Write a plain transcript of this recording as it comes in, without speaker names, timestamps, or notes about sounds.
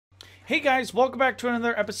Hey guys, welcome back to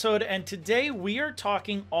another episode, and today we are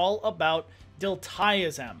talking all about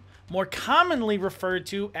Diltiazem, more commonly referred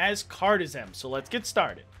to as Cardizem. So let's get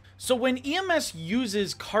started. So when EMS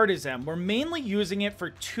uses Cardizem, we're mainly using it for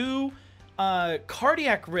two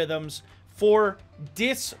cardiac rhythms for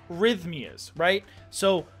dysrhythmias, right?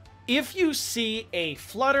 So if you see a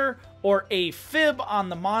flutter or a fib on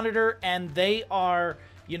the monitor and they are,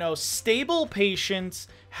 stable patients,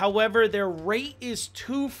 however, their rate is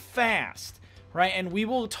too fast, right? And we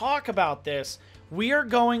will talk about this. We are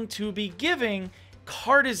going to be giving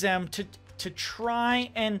Cardizem to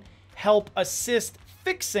try and help assist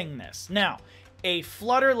fixing this. Now, a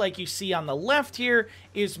flutter like you see on the left here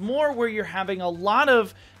is more where you're having a lot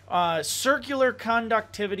of circular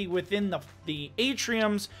conductivity within the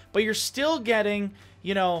atriums, but you're still getting,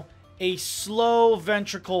 a slow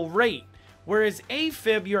ventricle rate. Whereas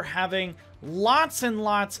AFib, you're having lots and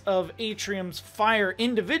lots of atriums fire,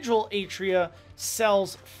 individual atria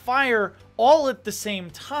cells fire all at the same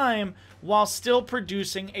time while still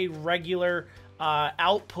producing a regular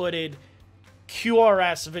outputted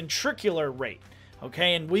QRS ventricular rate.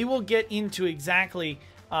 Okay, and we will get into exactly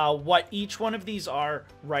what each one of these are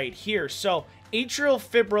right here. So atrial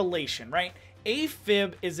fibrillation, right?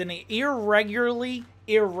 AFib is an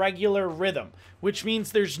irregular rhythm, which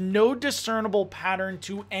means there's no discernible pattern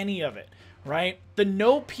to any of it, right? The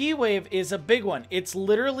no P wave is a big one. It's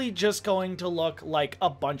literally just going to look like a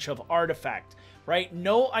bunch of artifact, right?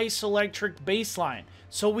 No isoelectric baseline.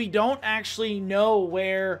 So we don't actually know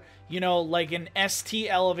where, like an ST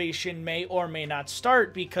elevation may or may not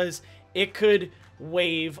start, because it could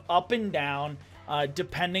wave up and down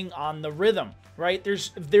depending on the rhythm. Right?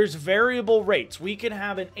 There's variable rates. We could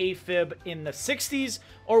have an AFib in the 60s,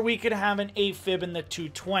 or we could have an AFib in the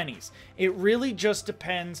 220s. It really just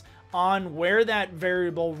depends on where that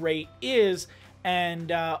variable rate is,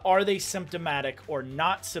 and are they symptomatic or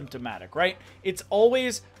not symptomatic, right? It's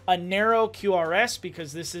always a narrow QRS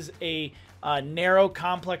because this is a narrow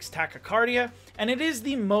complex tachycardia, and it is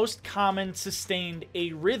the most common sustained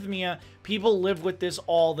arrhythmia. People live with this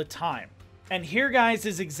all the time. And here, guys,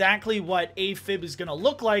 is exactly what AFib is going to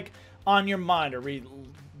look like on your monitor. We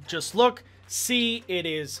just look, see, it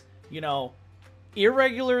is,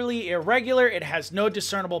 irregular. It has no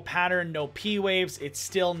discernible pattern, no P waves. It's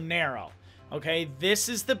still narrow. Okay, this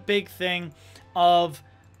is the big thing of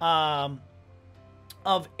AFib.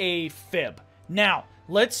 Now,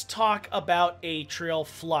 let's talk about atrial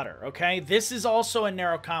flutter. Okay, this is also a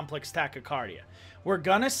narrow complex tachycardia. We're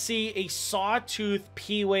going to see a sawtooth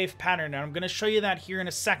P wave pattern, and I'm going to show you that here in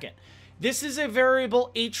a second. This is a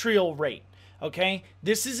variable atrial rate, okay?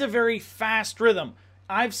 This is a very fast rhythm.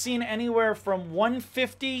 I've seen anywhere from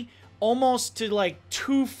 150 almost to like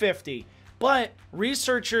 250, but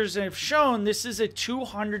researchers have shown this is a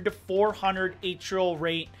 200 to 400 atrial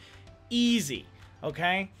rate easy,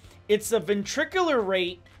 okay? It's the ventricular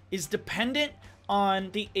rate is dependent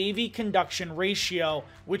on the AV conduction ratio,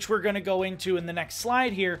 which we're going to go into in the next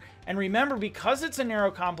slide here. And remember, because it's a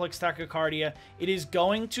narrow complex tachycardia, it is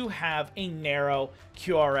going to have a narrow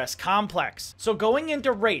QRS complex. So going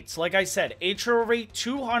into rates, like I said, atrial rate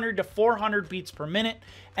 200 to 400 beats per minute,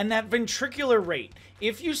 and that ventricular rate.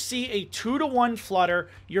 If you see a 2-to-1 flutter,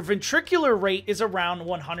 your ventricular rate is around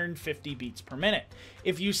 150 beats per minute.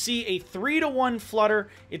 If you see a 3-to-1 flutter,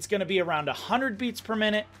 it's going to be around 100 beats per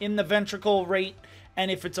minute in the ventricle rate. And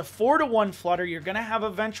if it's a 4-to-1 flutter, you're going to have a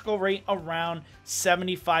ventricle rate around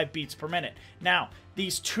 75 beats per minute. Now,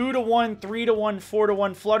 these 2-to-1, 3-to-1,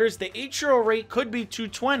 4-to-1 flutters, the atrial rate could be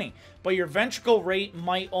 220, but your ventricle rate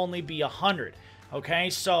might only be 100. Okay,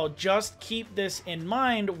 so just keep this in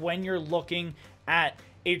mind when you're looking at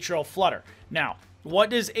atrial flutter. Now, what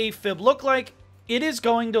does AFib look like? It is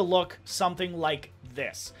going to look something like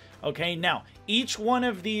this. Okay, now, each one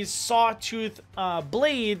of these sawtooth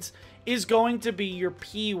blades is going to be your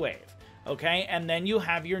P wave, okay? And then you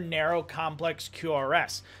have your narrow complex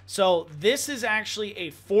QRS. So this is actually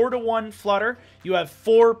a 4-to-1 flutter. You have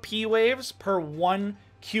 4 P waves per 1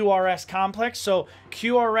 QRS complex. So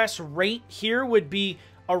QRS rate here would be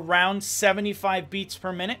around 75 beats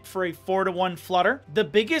per minute for a 4-to-1 flutter. The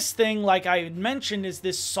biggest thing, like I had mentioned, is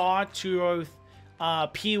this sawtooth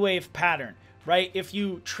P wave pattern. Right? If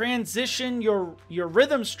you transition your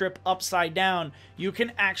rhythm strip upside down, you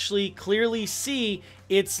can actually clearly see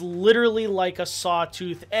it's literally like a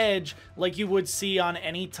sawtooth edge, like you would see on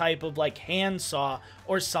any type of like handsaw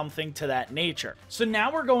or something to that nature. So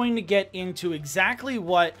now we're going to get into exactly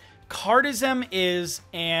what Cardizem is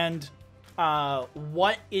and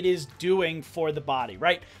what it is doing for the body,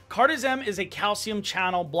 right? Cardizem is a calcium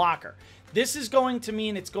channel blocker. This is going to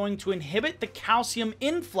mean it's going to inhibit the calcium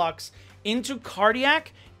influx into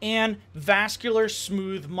cardiac and vascular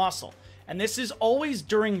smooth muscle. And this is always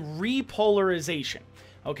during repolarization,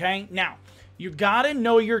 okay? Now, you gotta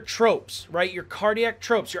know your tropes, right? Your cardiac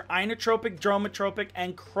tropes, your inotropic, dromotropic,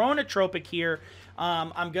 and chronotropic here.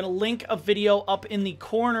 I'm gonna link a video up in the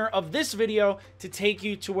corner of this video to take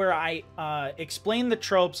you to where I explain the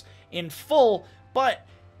tropes in full, but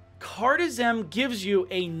Cardizem gives you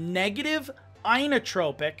a negative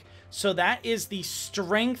inotropic, so that is the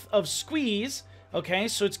strength of squeeze, okay?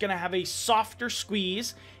 So it's gonna have a softer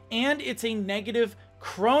squeeze, and it's a negative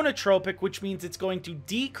chronotropic, which means it's going to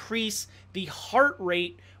decrease the heart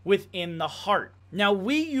rate within the heart. Now,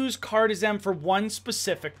 we use Cardizem for one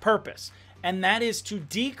specific purpose, and that is to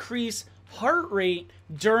decrease heart rate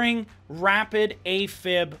during rapid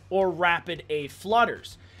AFib or rapid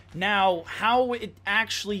A-flutters. Now, how it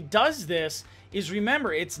actually does this is,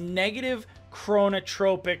 remember, it's negative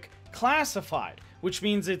chronotropic classified, which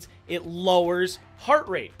means it lowers heart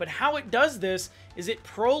rate. But how it does this is it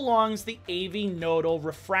prolongs the AV nodal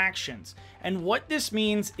refractions. And what this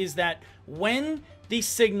means is that when the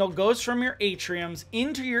signal goes from your atriums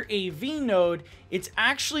into your AV node, it's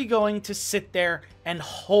actually going to sit there and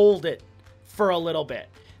hold it for a little bit.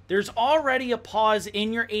 There's already a pause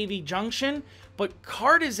in your AV junction, but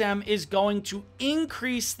Cardizem is going to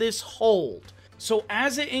increase this hold. So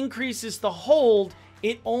as it increases the hold,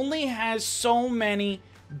 it only has so many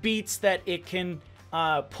beats that it can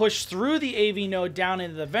push through the AV node down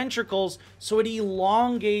into the ventricles, so it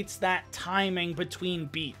elongates that timing between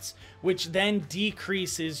beats, which then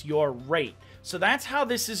decreases your rate. So that's how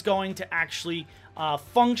this is going to actually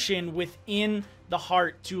function within the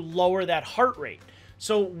heart to lower that heart rate.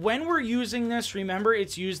 So when we're using this, remember,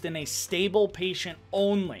 it's used in a stable patient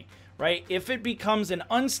only, right? If it becomes an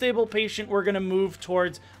unstable patient, we're going to move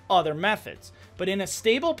towards other methods. But in a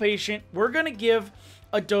stable patient, we're going to give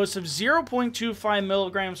a dose of 0.25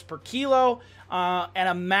 milligrams per kilo and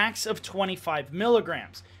a max of 25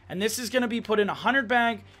 milligrams. And this is going to be put in a 100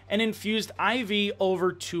 bag and infused IV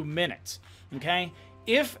over 2 minutes, okay?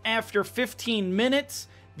 If after 15 minutes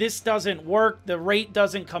this doesn't work, the rate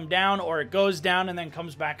doesn't come down, or it goes down and then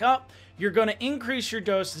comes back up, you're going to increase your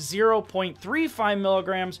dose 0.35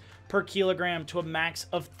 milligrams per kilogram to a max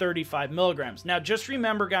of 35 milligrams. Now, just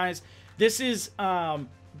remember, guys, this is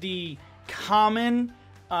the common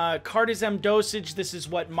Cardizem dosage. This is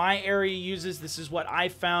what my area uses. This is what I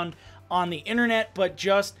found on the internet, but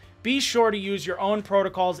just be sure to use your own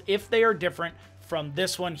protocols if they are different from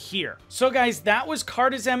this one here. So guys, that was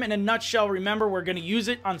Cardizem in a nutshell. Remember, we're going to use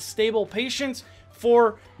it on stable patients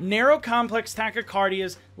for narrow complex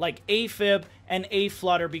tachycardias like AFib and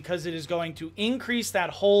A-flutter, because it is going to increase that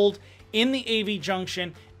hold in the AV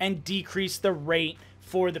junction and decrease the rate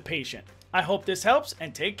for the patient. I hope this helps,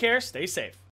 and take care, stay safe.